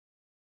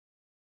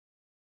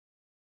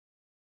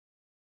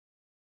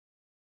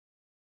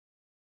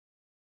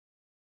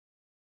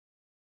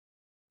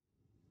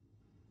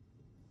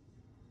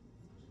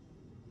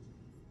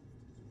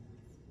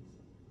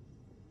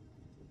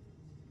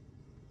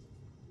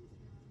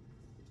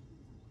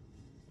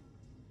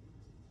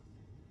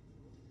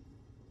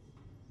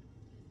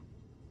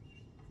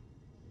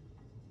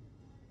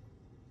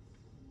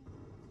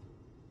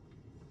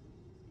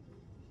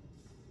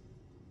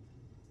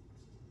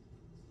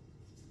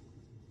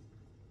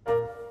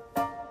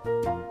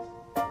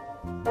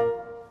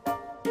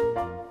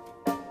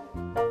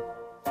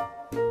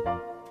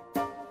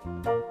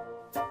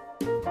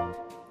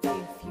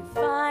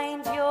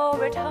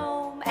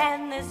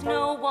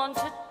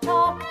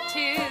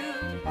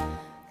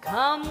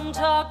come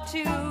talk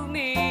to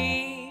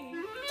me.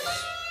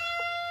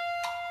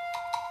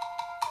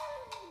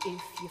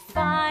 If you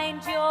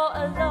find you're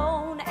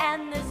alone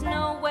and there's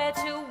nowhere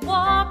to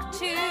walk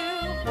to,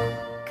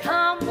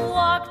 come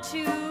walk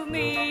to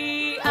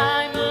me.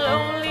 I'm a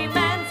lonely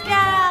man's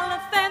gal,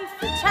 a femme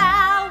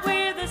fatale,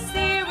 with a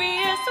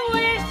serious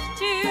wish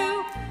to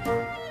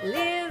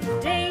live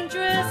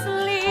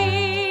dangerously.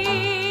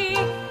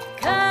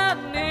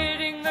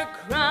 Committing the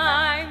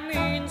crime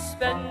means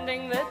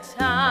spending the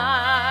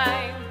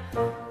time.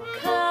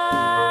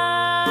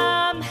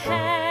 Come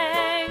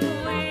hang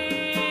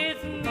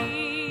with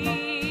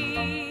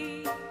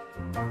me.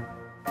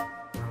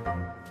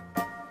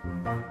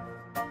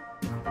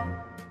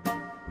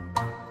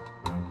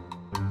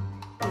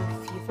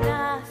 If you've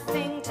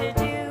nothing to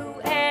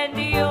do and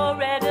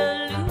you're at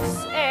a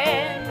loose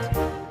end,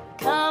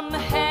 come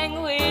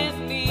hang with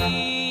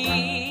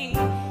me.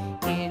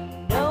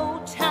 In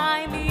no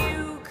time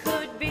you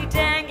could be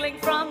dangling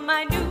from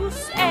my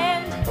noose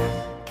end.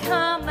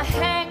 Come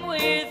hang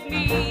with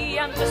me.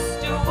 I'm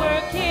just a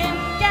working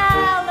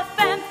gal, a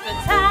femme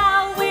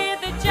fatale,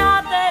 with a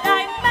job that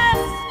I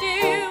must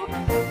do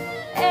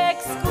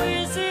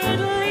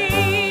exquisitely.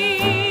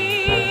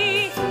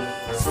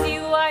 See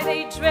why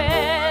they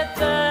dread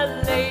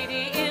the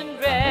lady in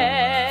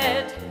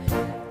red.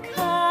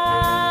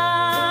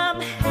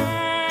 Come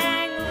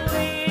hang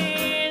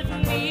with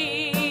me.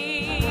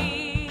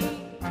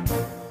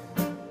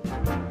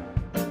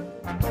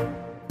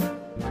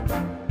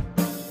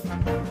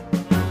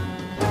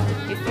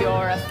 If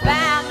you're a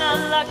fan, a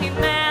lucky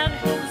man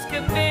who's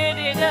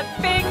committed a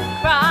big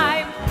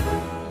crime,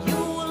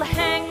 you'll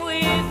hang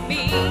with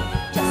me.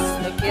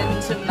 Just look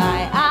into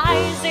my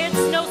eyes,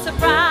 it's no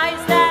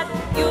surprise that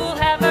you'll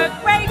have a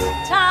great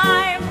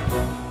time.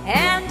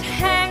 And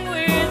hang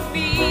with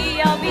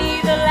me, I'll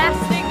be the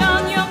last thing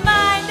on your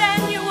mind,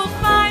 and you will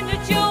find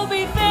that you'll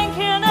be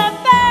thinking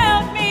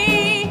about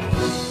me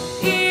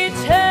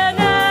eternally.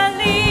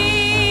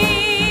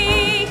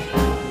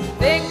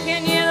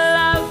 Thinking you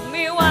love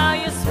me while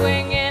you're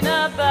swinging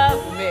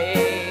above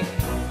me.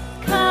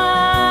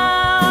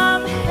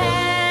 Come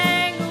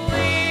hang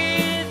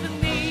with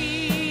me.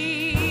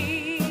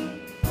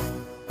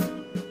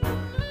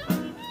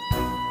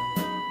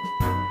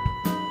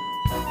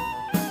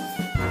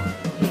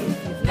 If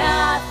you've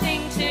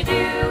nothing to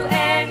do